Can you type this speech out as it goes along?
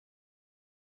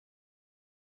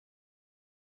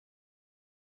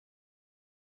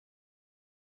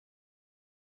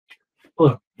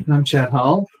Hello, I'm Chad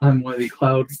Hall. I'm one of the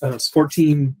cloud support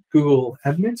team Google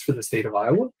admins for the state of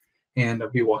Iowa, and I'll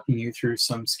be walking you through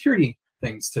some security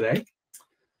things today.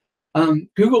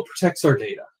 Google protects our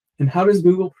data. And how does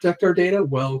Google protect our data?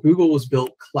 Well, Google was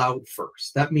built cloud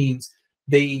first. That means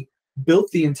they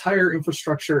built the entire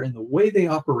infrastructure and the way they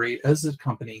operate as a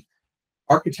company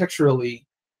architecturally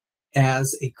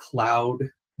as a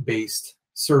cloud-based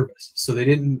service. So they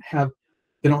don't have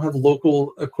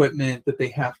local equipment that they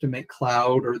have to make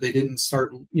cloud, or they didn't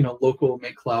start, local and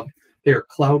make cloud. They're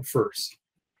cloud first.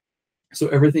 So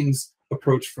everything's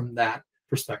approached from that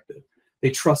perspective. They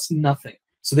trust nothing.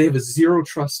 So they have a zero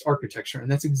trust architecture.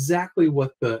 And that's exactly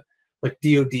what the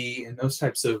DoD and those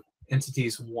types of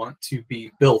entities want to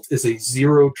be built, is a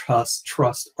zero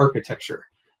trust architecture.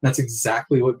 And that's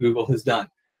exactly what Google has done.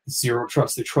 Zero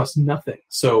trust. They trust nothing.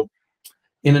 So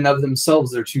in and of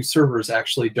themselves, their two servers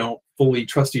actually don't fully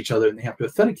trust each other, and they have to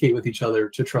authenticate with each other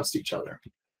to trust each other.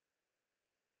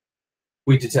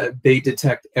 They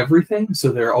detect everything,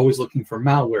 so they're always looking for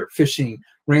malware, phishing,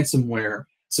 ransomware,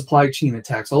 supply chain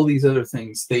attacks, all these other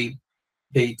things. They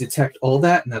detect all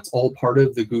that, and that's all part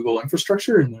of the Google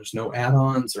infrastructure, and there's no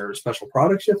add-ons or special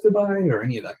products you have to buy or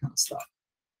any of that kind of stuff.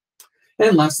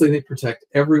 And lastly, they protect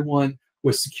everyone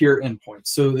with secure endpoints.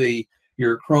 So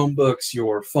your Chromebooks,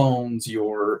 your phones,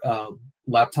 your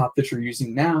laptop that you're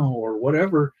using now, or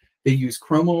whatever, they use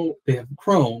Chrome. They have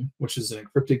Chrome, which is an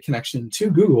encrypted connection to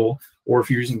Google, or if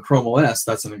you're using Chrome OS,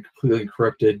 that's a completely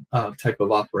encrypted type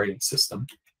of operating system.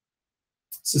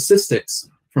 Statistics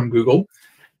from Google,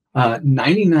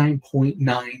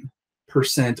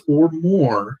 99.9% or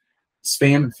more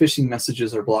spam and phishing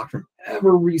messages are blocked from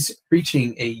ever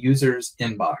reaching a user's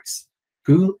inbox.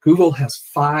 Google has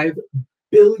 5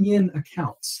 billion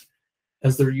accounts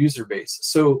as their user base.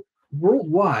 So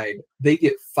worldwide, they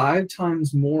get 5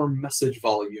 times more message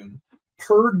volume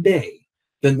per day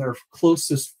than their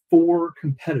closest 4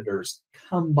 competitors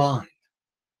combined.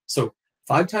 So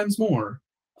 5 times more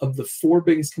of the 4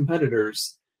 biggest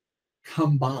competitors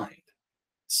combined.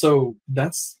 So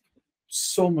that's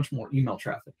so much more email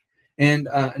traffic. And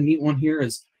a neat one here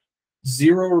is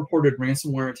 0 reported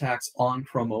ransomware attacks on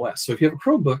Chrome OS. So if you have a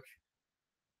Chromebook,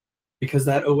 because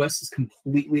that OS is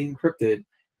completely encrypted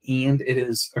and it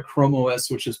is a Chrome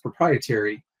OS which is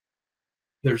proprietary,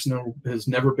 has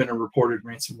never been a reported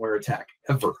ransomware attack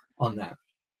ever on that.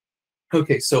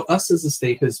 Okay, so us as a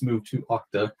state has moved to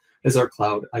Okta as our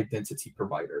cloud identity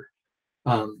provider.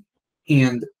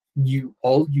 And you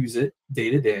all use it day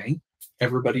to day.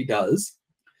 Everybody does.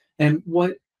 And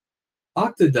what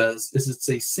Okta does is it's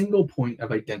a single point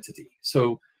of identity.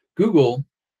 So Google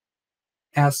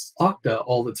asks Okta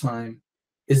all the time,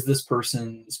 is this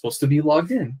person supposed to be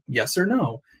logged in? Yes or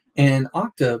no? And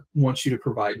Okta wants you to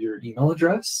provide your email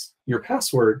address, your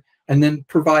password, and then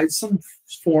provide some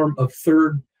form of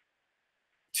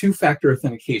two-factor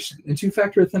authentication. And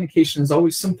two-factor authentication is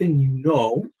always something you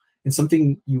know and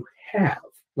something you have,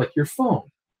 like your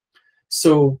phone.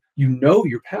 So you know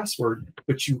your password,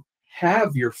 but you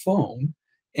have your phone,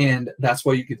 and that's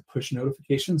why you get push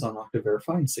notifications on Okta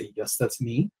Verify and say, yes, that's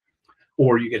me.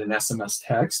 Or you get an SMS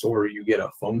text, or you get a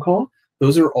phone call.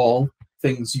 Those are all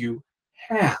things you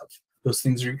have. Those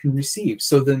things you can receive.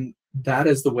 So then that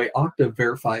is the way Okta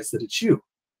verifies that it's you.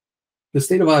 The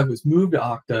state of Iowa has moved to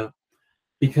Okta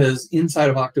because inside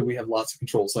of Okta we have lots of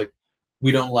controls. Like,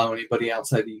 we don't allow anybody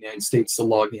outside the United States to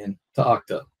log in to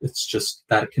Okta. It's just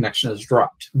that connection has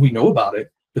dropped. We know about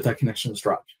it, but that connection has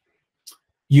dropped.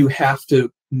 You have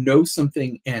to know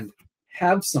something and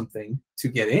have something to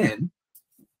get in.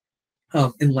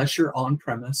 Unless you're on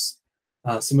premise.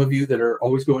 Some of you that are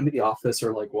always going to the office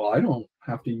are like, well, I don't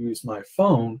have to use my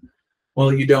phone.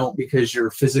 Well, you don't, because you're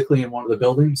physically in one of the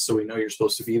buildings, so we know you're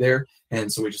supposed to be there,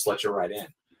 and so we just let you right in.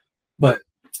 But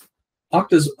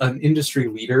Okta's an industry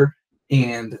leader,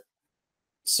 and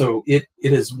so it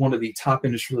is one of the top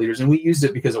industry leaders, and we used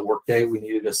it because of Workday. We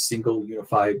needed a single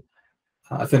unified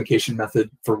authentication method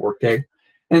for Workday.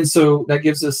 And so that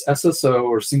gives us SSO,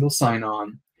 or single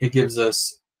sign-on. It gives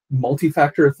us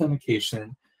multi-factor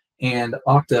authentication, and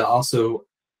Okta also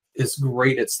is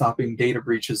great at stopping data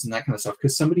breaches and that kind of stuff.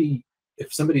 Because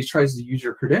if somebody tries to use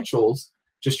your credentials,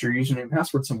 just your username and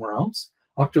password somewhere else,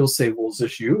 Okta will say, well, is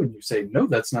this you? And you say, no,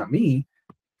 that's not me.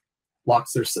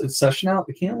 Locks their session out.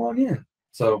 They can't log in.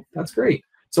 So that's great.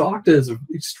 So Okta is an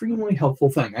extremely helpful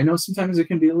thing. I know sometimes it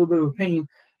can be a little bit of a pain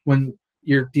when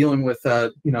you're dealing with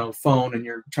phone and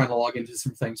you're trying to log into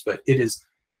some things, but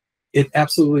it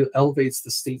absolutely elevates the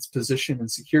state's position in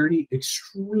security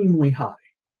extremely high.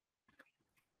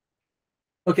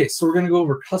 Okay, so we're going to go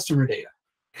over customer data.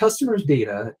 Customer's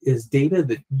data is data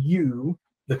that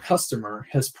the customer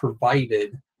has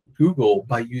provided Google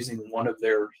by using one of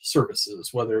their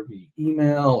services, whether it be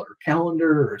email or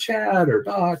calendar or chat or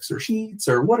docs or sheets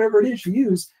or whatever it is you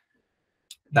use.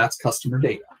 That's customer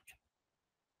data.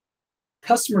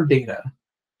 Customer data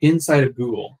inside of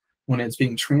Google, when it's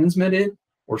being transmitted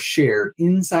or shared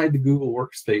inside the Google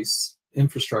Workspace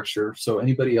infrastructure, so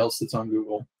anybody else that's on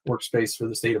Google Workspace for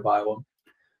the state of Iowa,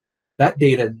 that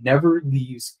data never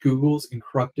leaves Google's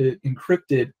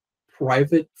encrypted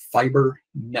private fiber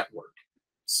network.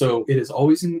 So it is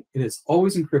always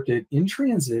encrypted in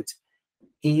transit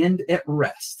and at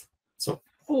rest. So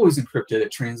always encrypted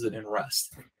at transit and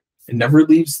rest. It never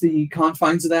leaves the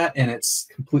confines of that, and it's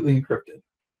completely encrypted.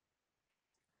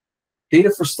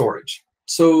 Data for storage.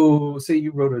 So say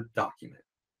you wrote a document.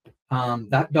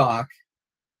 That doc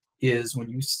is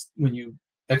when you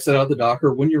exit out of the doc,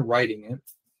 or when you're writing it,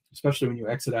 especially when you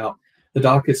exit out, the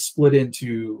doc is split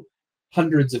into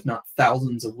hundreds, if not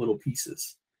thousands, of little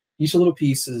pieces. Each little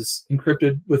piece is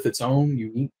encrypted with its own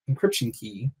unique encryption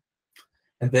key,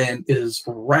 and then is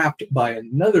wrapped by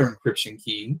another encryption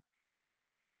key.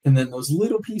 And then those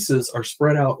little pieces are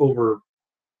spread out over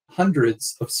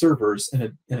hundreds of servers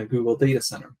in a Google data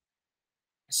center.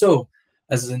 So,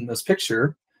 as in this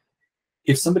picture,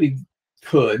 if somebody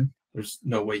could, there's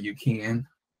no way you can,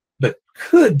 but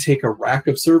could take a rack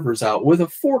of servers out with a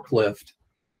forklift,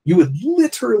 you would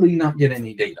literally not get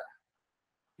any data.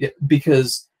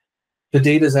 Because the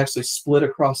data is actually split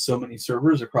across so many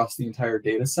servers across the entire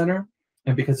data center.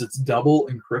 And because it's double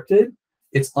encrypted,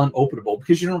 it's unopenable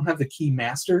because you don't have the key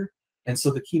master. And so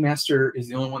the key master is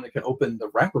the only one that can open the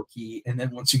wrapper key. And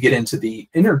then once you get into the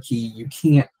inner key, you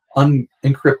can't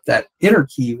unencrypt that inner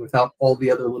key without all the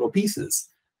other little pieces,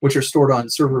 which are stored on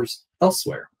servers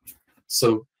elsewhere.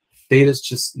 So data is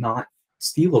just not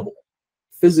stealable,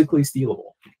 physically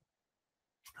stealable.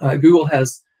 Google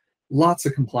has lots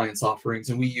of compliance offerings,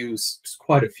 and we use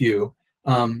quite a few.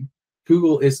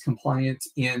 Google is compliant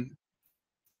in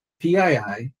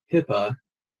PII, HIPAA,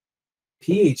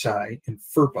 PHI, and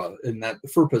FERPA, and that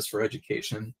FERPA is for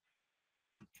education.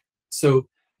 So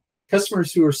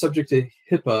customers who are subject to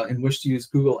HIPAA and wish to use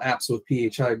Google Apps with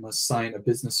PHI must sign a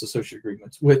business associate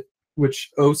agreement,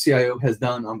 which OCIO has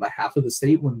done on behalf of the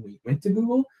state when we went to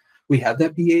Google. We had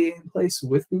that BAA in place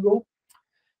with Google.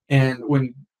 And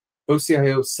when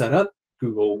OCIO set up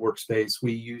Google Workspace,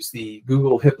 we used the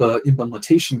Google HIPAA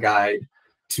implementation guide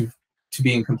to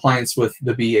be in compliance with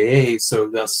the BAA, so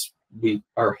thus we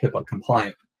are HIPAA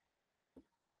compliant.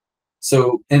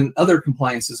 So, and other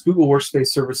compliances, Google Workspace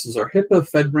services are HIPAA,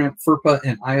 FedRAMP, FERPA,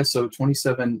 and ISO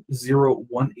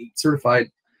 27018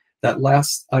 certified. That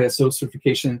last ISO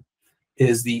certification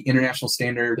is the international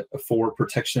standard for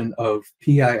protection of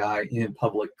PII in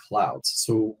public clouds.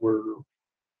 So we're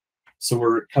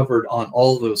covered on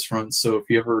all of those fronts. So if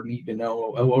you ever need to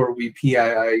know, oh, are we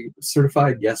PII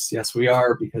certified? Yes, we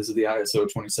are, because of the ISO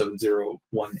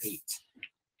 27018.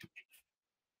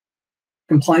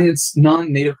 Compliance,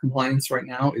 non-native compliance right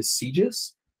now is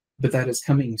CGIS, but that is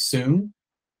coming soon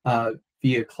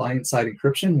via client-side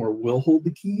encryption, where we'll hold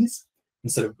the keys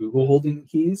instead of Google holding the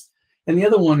keys. And the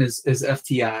other one is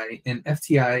FTI, and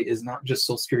FTI is not just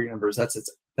social security numbers. That's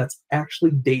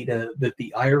actually data that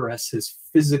the IRS has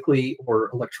physically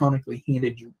or electronically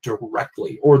handed you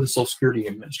directly, or the Social Security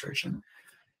Administration.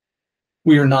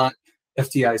 We are not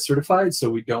FTI certified, so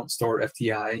we don't store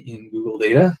FTI in Google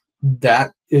data.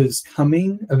 That is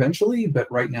coming eventually,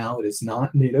 but right now it is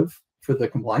not native for the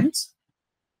compliance.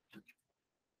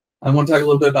 I want to talk a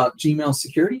little bit about Gmail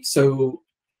security. So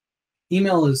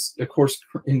email is, of course,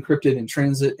 encrypted in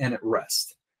transit and at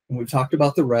rest. And we've talked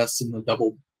about the rest and the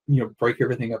double, break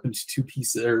everything up into two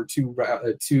pieces, or two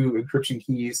encryption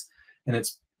keys, and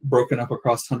it's broken up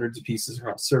across hundreds of pieces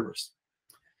across servers.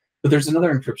 But there's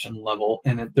another encryption level,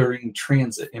 and they're in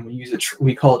transit, and we use it.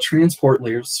 We call it transport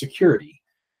layer security.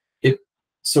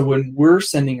 So when we're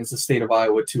sending as the state of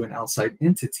Iowa to an outside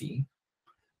entity,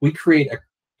 we create an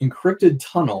encrypted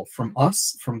tunnel from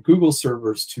Google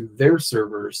servers to their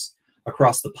servers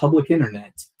across the public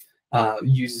internet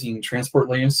using transport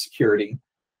layer security.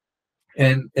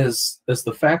 And as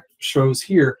the fact shows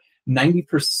here,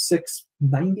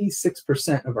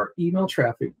 96% of our email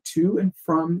traffic to and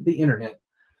from the internet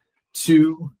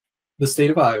to the state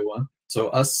of Iowa, so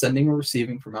us sending or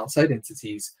receiving from outside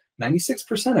entities,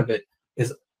 96% of it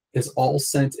is all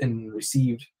sent and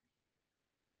received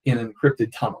in an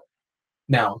encrypted tunnel.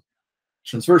 Now,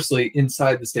 transversely,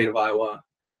 inside the state of Iowa,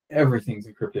 everything's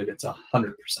encrypted. It's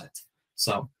 100%.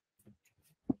 So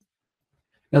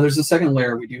now there's a second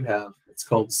layer we do have. It's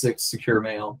called 6 Secure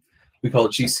Mail. We call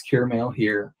it G Secure Mail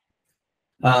here.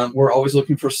 We're always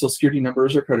looking for social security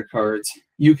numbers or credit cards.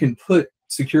 You can put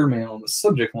secure mail in the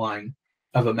subject line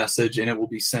of a message and it will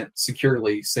be sent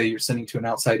securely. Say you're sending to an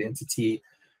outside entity.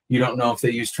 You don't know if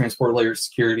they use transport layer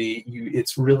security.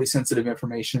 It's really sensitive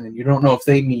information and you don't know if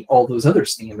they meet all those other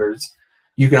standards.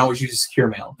 You can always use secure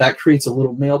mail. That creates a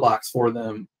little mailbox for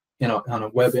them on a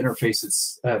web interface.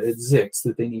 It's Zix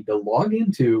that they need to log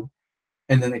into,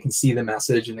 and then they can see the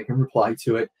message and they can reply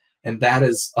to it. And that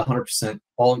is 100%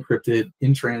 all encrypted,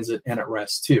 in transit, and at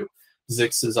rest too.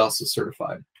 Zix is also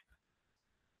certified.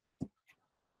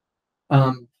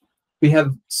 We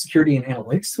have security and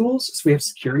analytics tools. So we have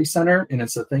Security Center, and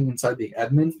it's a thing inside the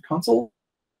admin console,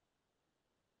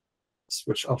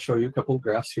 which I'll show you a couple of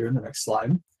graphs here in the next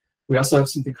slide. We also have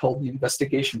something called the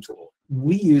investigation tool.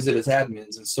 We use it as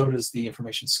admins, and so does the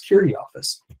information security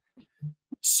office.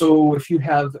 So if you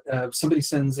have somebody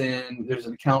sends in, there's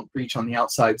an account breach on the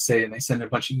outside, say, and they send a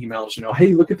bunch of emails,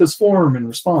 hey, look at this form and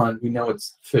respond. We know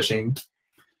it's phishing.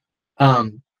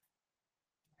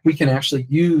 We can actually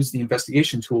use the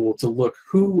investigation tool to look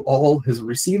who all has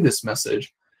received this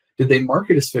message. Did they mark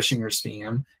it as phishing or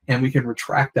spam? And we can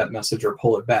retract that message or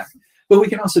pull it back. But we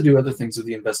can also do other things with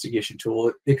the investigation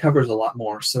tool. It covers a lot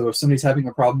more. So if somebody's having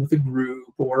a problem with a group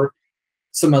or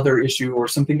some other issue, or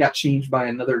something got changed by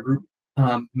another group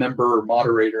member or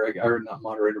moderator, or not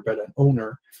moderator, but an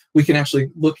owner, we can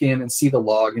actually look in and see the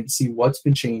log and see what's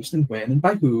been changed and when and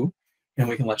by who, and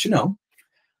we can let you know.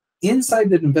 Inside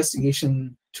the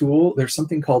investigation tool, there's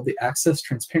something called the access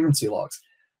transparency logs.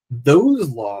 Those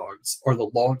logs are the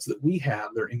logs that we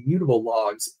have. They're immutable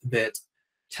logs that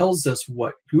tells us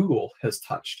what Google has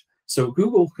touched. So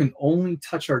Google can only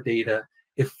touch our data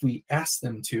if we ask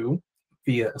them to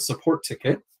via a support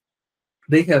ticket.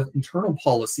 They have internal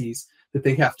policies that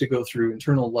they have to go through,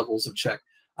 internal levels of check.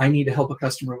 I need to help a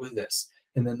customer with this.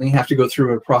 And then they have to go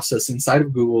through a process inside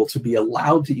of Google to be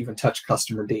allowed to even touch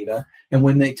customer data. And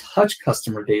when they touch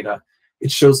customer data, it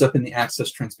shows up in the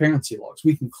access transparency logs.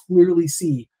 We can clearly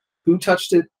see who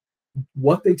touched it,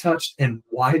 what they touched, and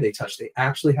why they touched it. They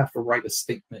actually have to write a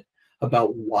statement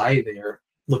about why they're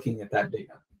looking at that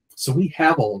data. So we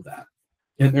have all of that.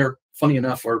 And they're, funny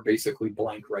enough, are basically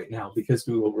blank right now because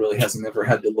Google really hasn't ever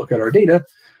had to look at our data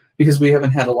because we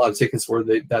haven't had a lot of tickets where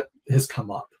that has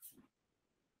come up.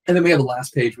 And then we have the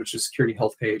last page, which is security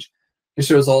health page. It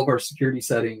shows all of our security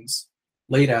settings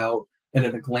laid out, and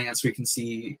at a glance, we can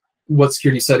see what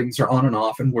security settings are on and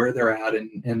off and where they're at,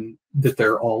 and that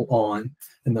they're all on,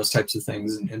 and those types of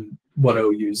things, and what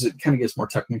OUs. It kind of gets more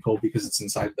technical because it's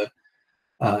inside the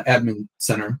admin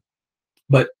center.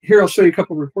 But here I'll show you a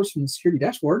couple of reports from the security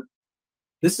dashboard.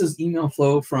 This is email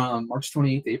flow from March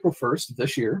 28th, April 1st of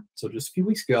this year, so just a few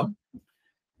weeks ago.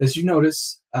 As you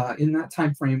notice, in that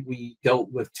time frame, we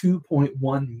dealt with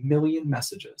 2.1 million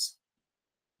messages.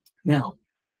 Now,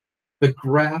 the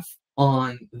graph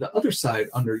on the other side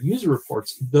under user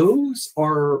reports, those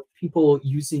are people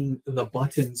using the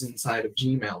buttons inside of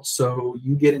Gmail. So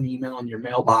you get an email in your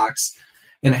mailbox,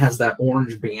 and it has that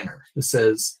orange banner that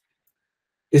says,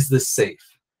 "Is this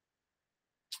safe?"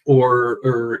 Or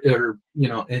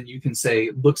and you can say,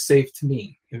 "Looks safe to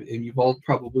me." And you've all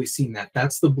probably seen that.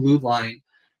 That's the blue line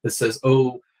that says,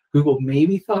 oh, Google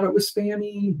maybe thought it was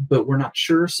spammy, but we're not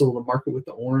sure, so we'll mark it with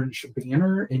the orange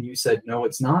banner, and you said, no,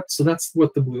 it's not. So that's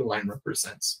what the blue line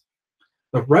represents.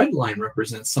 The red line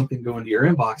represents something going to your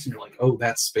inbox, and you're like, oh,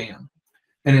 that's spam.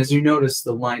 And as you notice,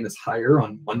 the line is higher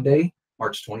on Monday,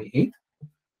 March 28th.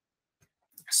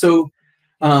 So,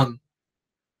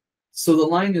 so the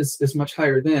line is much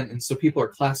higher then, and so people are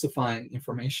classifying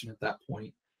information at that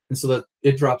point, and so that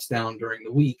it drops down during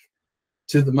the week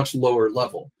to the much lower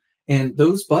level. And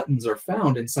those buttons are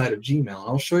found inside of Gmail. And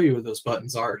I'll show you what those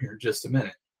buttons are here in just a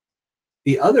minute.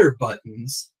 The other button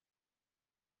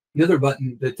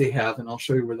that they have, and I'll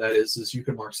show you where that is you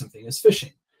can mark something as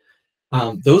phishing.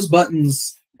 Those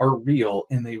buttons are real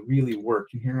and they really work.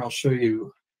 And here I'll show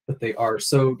you what they are.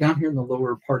 So down here in the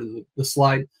lower part of the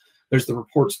slide, there's the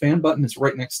report spam button. It's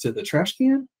right next to the trash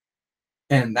can.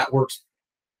 And that works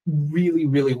really,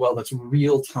 really well. That's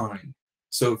real time.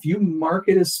 So if you mark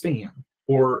it as spam,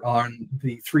 or on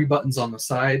the three buttons on the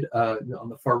side, on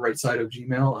the far right side of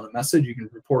Gmail on a message, you can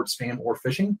report spam or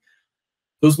phishing.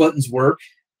 Those buttons work,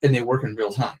 and they work in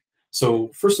real time.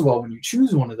 So first of all, when you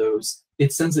choose one of those,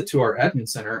 it sends it to our admin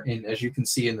center. And as you can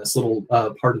see in this little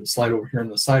part of the slide over here on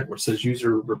the side where it says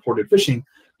user reported phishing,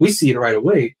 we see it right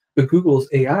away, but Google's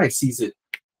AI sees it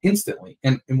instantly.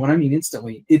 And when I mean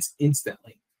instantly, it's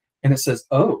instantly. And it says,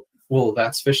 oh, well,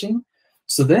 that's phishing.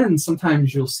 So then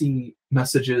sometimes you'll see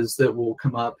messages that will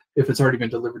come up if it's already been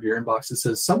delivered to your inbox. It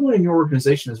says, someone in your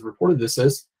organization has reported this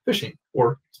as phishing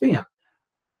or spam.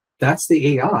 That's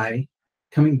the AI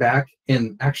coming back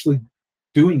and actually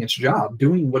doing its job,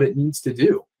 doing what it needs to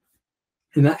do.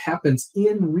 And that happens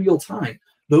in real time.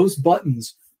 Those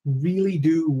buttons really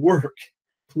do work.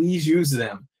 Please use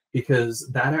them, because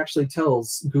that actually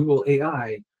tells Google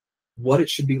AI what it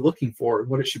should be looking for,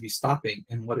 what it should be stopping,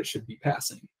 and what it should be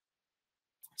passing.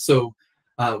 So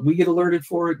we get alerted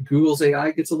for it. Google's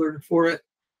AI gets alerted for it,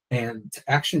 and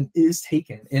action is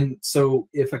taken. And so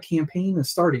if a campaign is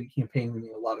starting,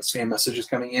 a lot of spam messages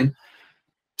coming in,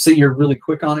 say you're really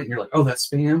quick on it and you're like, oh, that's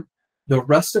spam. The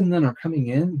rest of them that are coming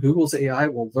in, Google's AI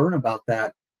will learn about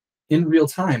that in real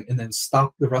time and then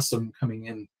stop the rest of them coming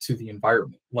into the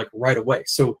environment like right away.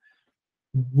 So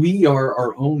we are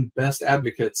our own best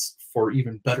advocates for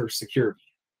even better security.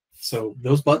 So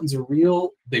those buttons are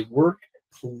real, they work.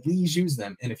 Please use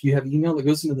them. And if you have email that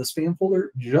goes into the spam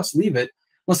folder, just leave it.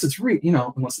 Unless it's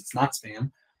unless it's not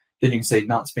spam, then you can say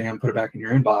not spam, put it back in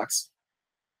your inbox.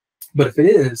 But if it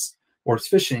is, or it's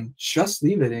phishing, just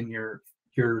leave it in your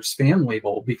spam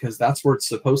label, because that's where it's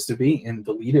supposed to be, and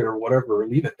delete it or whatever, or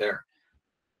leave it there.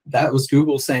 That was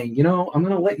Google saying, I'm going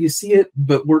to let you see it,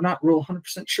 but we're not real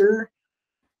 100% sure.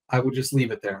 I would just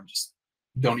leave it there and just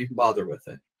don't even bother with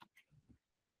it.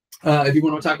 If you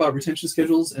want to talk about retention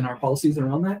schedules and our policies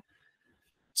around that,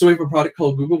 so we have a product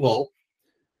called Google Vault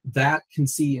that can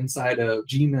see inside of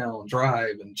Gmail and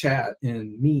Drive and Chat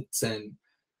and Meets and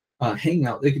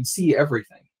Hangout. They can see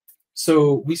everything.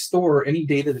 So we store any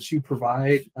data that you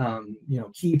provide,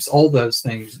 keeps all those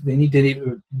things. Any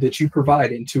data that you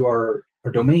provide into our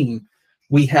domain,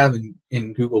 we have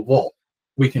in Google Vault.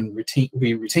 We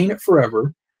retain it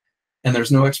forever, and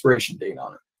there's no expiration date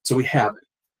on it. So we have it.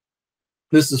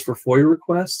 This is for FOIA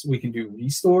requests. We can do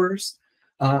restores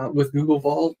with Google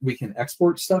Vault. We can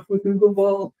export stuff with Google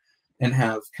Vault and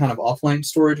have kind of offline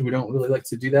storage. We don't really like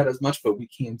to do that as much, but we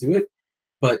can do it.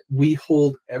 But we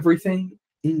hold everything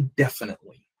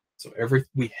indefinitely. So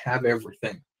we have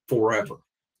everything forever.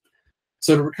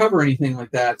 So to recover anything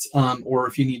like that, or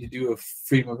if you need to do a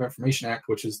Freedom of Information Act,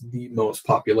 which is the most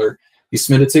popular, you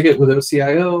submit a ticket with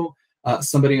OCIO,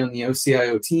 somebody on the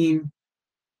OCIO team,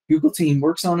 Google team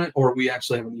works on it, or we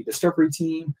actually have an e-discovery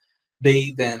team.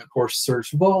 They then, of course,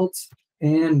 search Vault,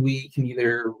 and we can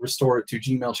either restore it to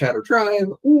Gmail, Chat, or Drive,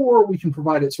 or we can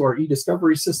provide it to our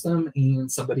e-discovery system,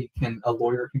 and a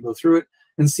lawyer can go through it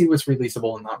and see what's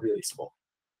releasable and not releasable.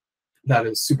 That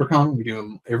is super common. We do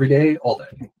them every day, all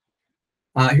day.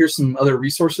 Here's some other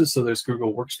resources. So there's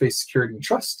Google Workspace Security and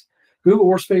Trust, Google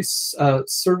Workspace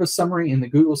Service Summary, and the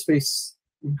Google Workspace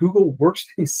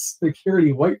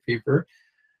Security White Paper.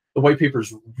 The white paper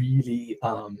is really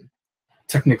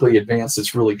technically advanced.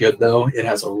 It's really good, though. It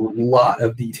has a lot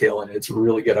of detail in it. It's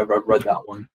really good. I've read that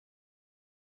one.